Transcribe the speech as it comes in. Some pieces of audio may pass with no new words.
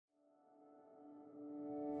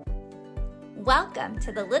Welcome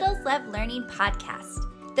to the Littles Love Learning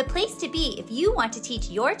Podcast, the place to be if you want to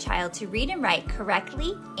teach your child to read and write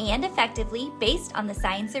correctly and effectively based on the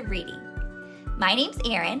science of reading. My name's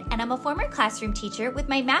Erin, and I'm a former classroom teacher with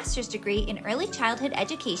my master's degree in early childhood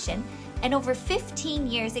education and over 15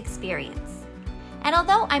 years experience. And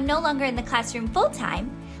although I'm no longer in the classroom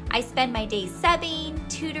full-time, I spend my days subbing,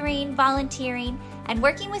 tutoring, volunteering, and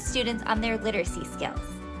working with students on their literacy skills.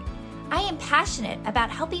 I am passionate about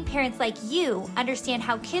helping parents like you understand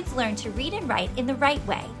how kids learn to read and write in the right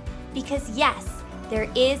way, because yes, there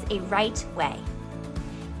is a right way.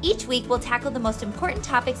 Each week we'll tackle the most important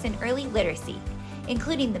topics in early literacy,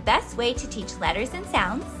 including the best way to teach letters and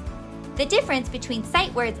sounds, the difference between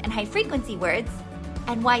sight words and high-frequency words,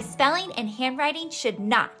 and why spelling and handwriting should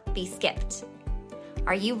not be skipped.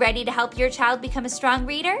 Are you ready to help your child become a strong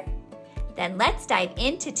reader? Then let's dive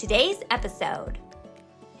into today's episode.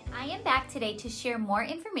 I am back today to share more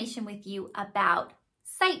information with you about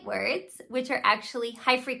sight words, which are actually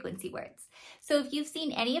high-frequency words. So if you've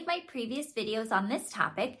seen any of my previous videos on this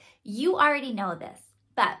topic, you already know this.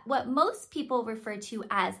 But what most people refer to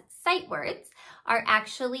as sight words are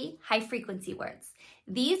actually high-frequency words.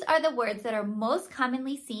 These are the words that are most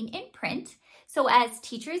commonly seen in print. So as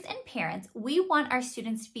teachers and parents, we want our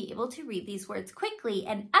students to be able to read these words quickly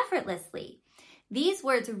and effortlessly. These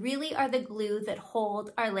words really are the glue that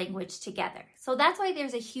hold our language together. So that's why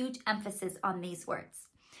there's a huge emphasis on these words.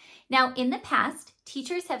 Now, in the past,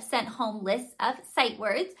 teachers have sent home lists of sight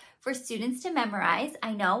words for students to memorize.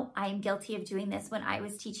 I know I am guilty of doing this when I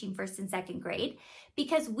was teaching first and second grade,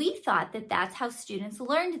 because we thought that that's how students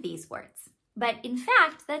learned these words. But in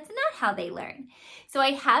fact, that's not how they learn. So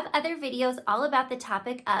I have other videos all about the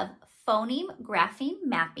topic of phoneme grapheme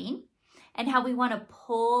mapping, and how we want to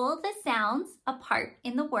pull the sounds apart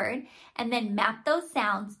in the word and then map those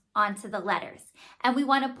sounds onto the letters. And we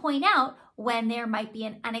want to point out when there might be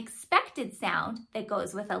an unexpected sound that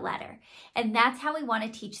goes with a letter. And that's how we want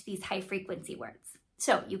to teach these high frequency words.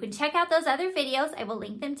 So you can check out those other videos. I will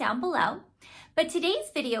link them down below. But today's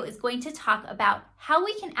video is going to talk about how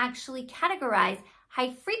we can actually categorize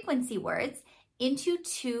high frequency words into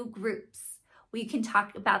two groups. We can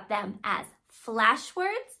talk about them as flash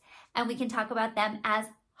words, and we can talk about them as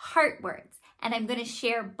heart words. And I'm going to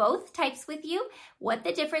share both types with you. What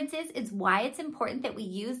the difference is why it's important that we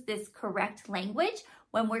use this correct language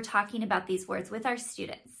when we're talking about these words with our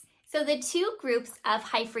students. So the two groups of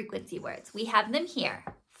high frequency words, we have them here,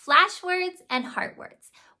 flash words and heart words.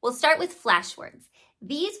 We'll start with flash words.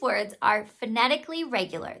 These words are phonetically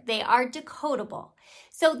regular. They are decodable.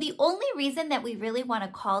 So the only reason that we really want to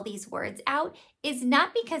call these words out is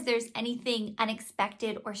not because there's anything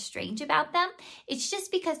unexpected or strange about them. It's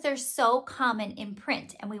just because they're so common in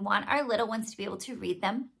print and we want our little ones to be able to read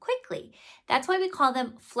them quickly. That's why we call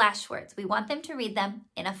them flash words. We want them to read them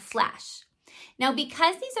in a flash. Now,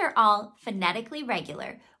 because these are all phonetically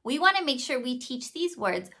regular, we want to make sure we teach these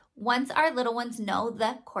words once our little ones know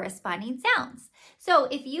the corresponding sounds. So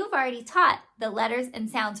if you've already taught the letters and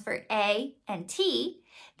sounds for A and T,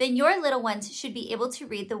 then your little ones should be able to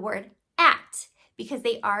read the word at, because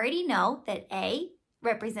they already know that A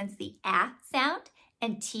represents the A sound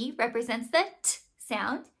and T represents the T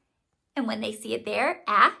sound. And when they see it there,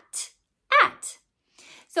 at.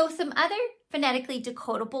 So some other phonetically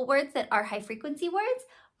decodable words that are high frequency words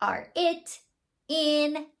are it,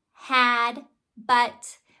 in, had,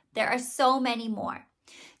 but. There are so many more.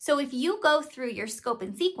 So if you go through your scope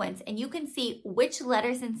and sequence and you can see which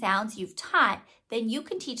letters and sounds you've taught, then you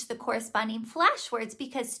can teach the corresponding flash words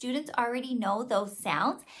because students already know those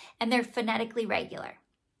sounds and they're phonetically regular.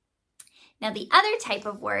 Now the other type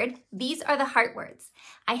of word, these are the heart words.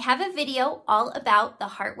 I have a video all about the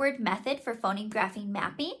heart word method for phoneme grapheme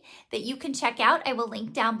mapping that you can check out. I will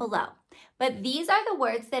link down below. But these are the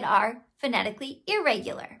words that are phonetically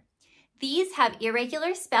irregular. These have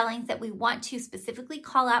irregular spellings that we want to specifically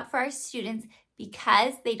call out for our students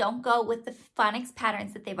because they don't go with the phonics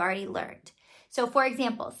patterns that they've already learned. So for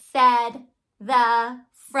example, said, the,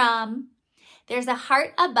 from, there's a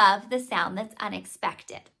heart above the sound that's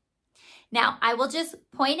unexpected. Now, I will just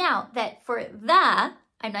point out that for the,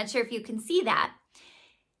 I'm not sure if you can see that,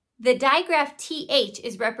 the digraph TH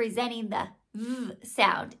is representing the V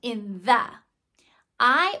sound in the.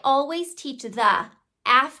 I always teach the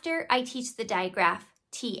after I teach the digraph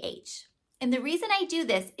TH. And the reason I do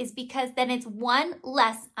this is because then it's one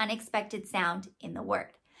less unexpected sound in the word.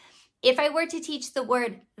 If I were to teach the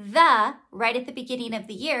word the right at the beginning of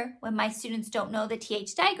the year when my students don't know the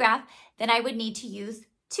TH digraph, then I would need to use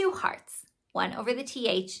two hearts, one over the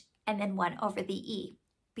TH and then one over the E,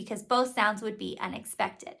 because both sounds would be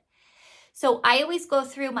unexpected. So I always go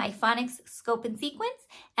through my phonics scope and sequence,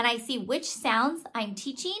 and I see which sounds I'm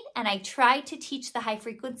teaching, and I try to teach the high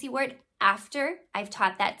frequency word after I've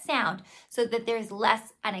taught that sound so that there's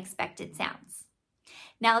less unexpected sounds.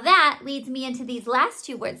 Now that leads me into these last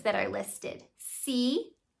two words that are listed,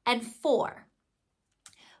 see and for.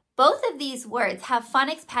 Both of these words have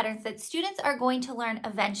phonics patterns that students are going to learn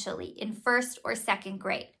eventually in first or second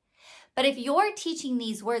grade. But if you're teaching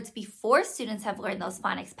these words before students have learned those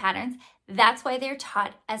phonics patterns, that's why they're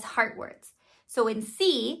taught as heart words. So in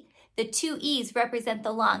C, the two E's represent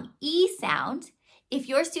the long E sound. If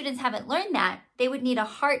your students haven't learned that, they would need a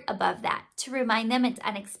heart above that to remind them it's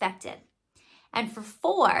unexpected. And for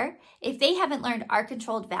for, if they haven't learned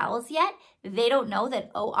R-controlled vowels yet, they don't know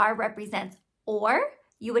that OR represents or,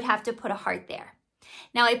 you would have to put a heart there.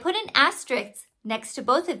 Now I put an asterisk next to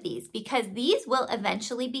both of these because these will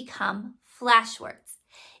eventually become flash words.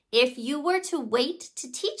 If you were to wait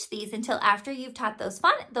to teach these until after you've taught those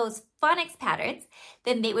phonics patterns,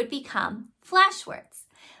 then they would become flash words.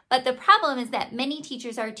 But the problem is that many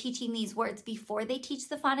teachers are teaching these words before they teach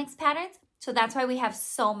the phonics patterns, so that's why we have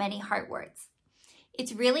so many heart words.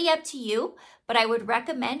 It's really up to you, but I would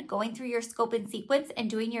recommend going through your scope and sequence and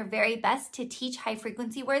doing your very best to teach high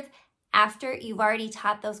frequency words after you've already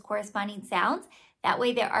taught those corresponding sounds. That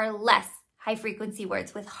way there are less high frequency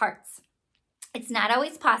words with hearts. It's not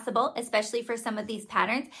always possible, especially for some of these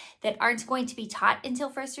patterns that aren't going to be taught until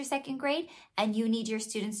first or second grade, and you need your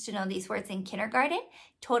students to know these words in kindergarten.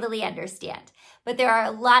 Totally understand. But there are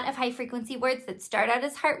a lot of high frequency words that start out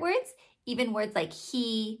as heart words, even words like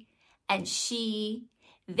he and she.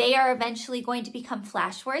 They are eventually going to become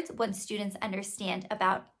flash words when students understand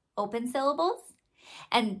about open syllables.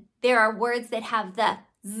 And there are words that have the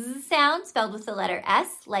Z sound spelled with the letter S,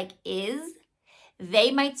 like is.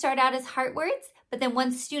 They might start out as heart words, but then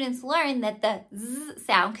once students learn that the Z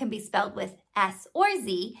sound can be spelled with S or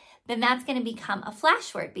Z, then that's going to become a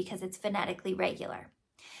flash word because it's phonetically regular.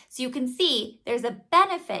 So you can see there's a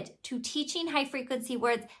benefit to teaching high frequency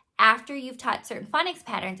words after you've taught certain phonics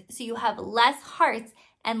patterns, so you have less hearts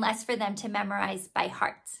and less for them to memorize by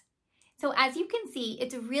heart. So as you can see,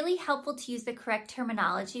 it's really helpful to use the correct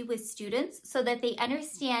terminology with students so that they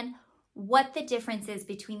understand what the difference is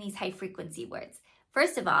between these high frequency words.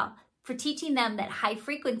 First of all, for teaching them that high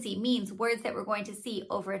frequency means words that we're going to see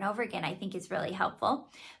over and over again, I think is really helpful.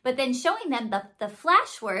 But then showing them the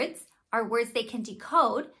flash words are words they can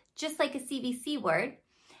decode, just like a CVC word,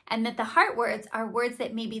 and that the heart words are words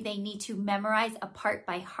that maybe they need to memorize a part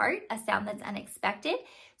by heart, a sound that's unexpected,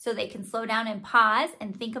 so they can slow down and pause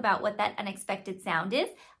and think about what that unexpected sound is,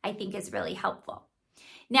 I think is really helpful.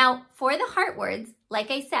 Now, for the heart words, like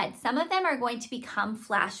I said, some of them are going to become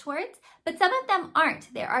flash words, but some of them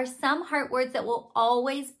aren't. There are some heart words that will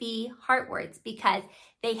always be heart words because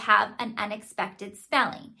they have an unexpected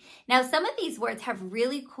spelling. Now, some of these words have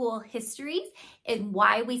really cool histories in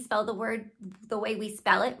why we spell the word the way we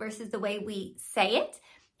spell it versus the way we say it.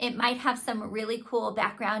 It might have some really cool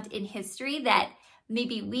background in history that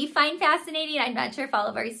maybe we find fascinating. I'm not sure if all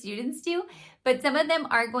of our students do, but some of them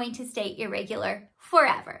are going to stay irregular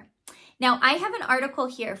forever. Now, I have an article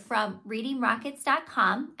here from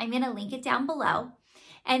readingrockets.com. I'm going to link it down below.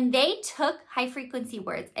 And they took high frequency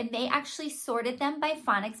words and they actually sorted them by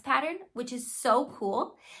phonics pattern, which is so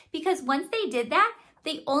cool because once they did that,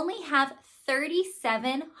 they only have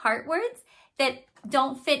 37 heart words that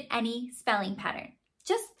don't fit any spelling pattern.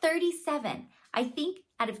 Just 37, I think,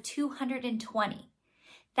 out of 220.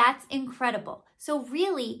 That's incredible. So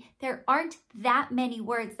really, there aren't that many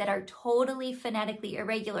words that are totally phonetically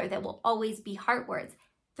irregular that will always be heart words.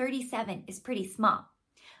 37 is pretty small.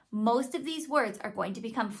 Most of these words are going to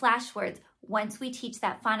become flash words once we teach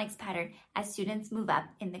that phonics pattern as students move up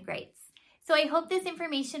in the grades. So I hope this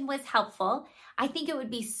information was helpful. I think it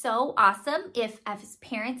would be so awesome if, as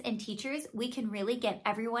parents and teachers, we can really get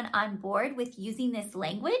everyone on board with using this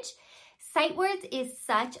language. Sight words is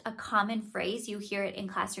such a common phrase. You hear it in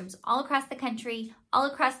classrooms all across the country, all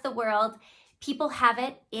across the world. People have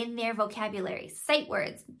it in their vocabulary. Sight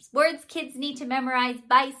words, words kids need to memorize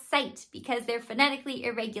by sight because they're phonetically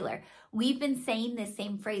irregular. We've been saying this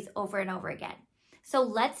same phrase over and over again. So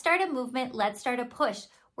let's start a movement. Let's start a push.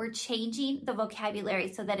 We're changing the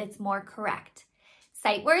vocabulary so that it's more correct.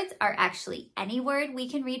 Sight words are actually any word we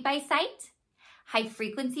can read by sight. High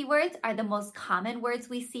frequency words are the most common words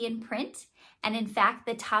we see in print. And in fact,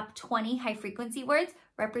 the top 20 high frequency words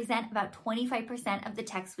represent about 25% of the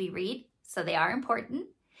text we read. So they are important.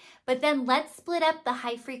 But then let's split up the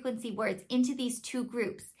high frequency words into these two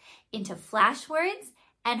groups, into flash words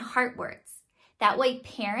and heart words. That way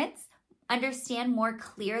parents understand more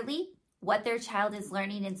clearly what their child is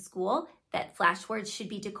learning in school, that flashwords should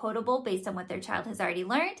be decodable based on what their child has already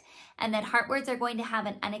learned, and that heartwords are going to have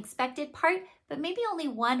an unexpected part, but maybe only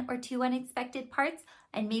 1 or 2 unexpected parts,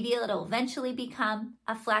 and maybe it'll eventually become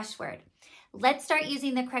a flashword. Let's start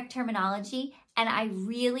using the correct terminology, and I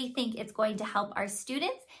really think it's going to help our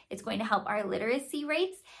students, it's going to help our literacy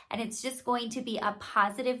rates, and it's just going to be a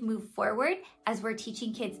positive move forward as we're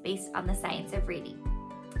teaching kids based on the science of reading.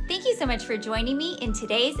 Thank you so much for joining me in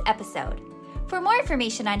today's episode. For more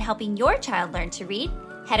information on helping your child learn to read,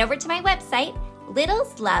 head over to my website,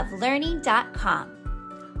 littleslovelearning.com.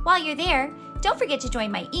 While you're there, don't forget to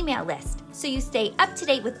join my email list so you stay up to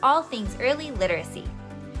date with all things early literacy.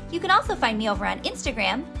 You can also find me over on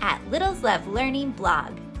Instagram at Littles Love Learning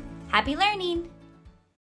Blog. Happy learning!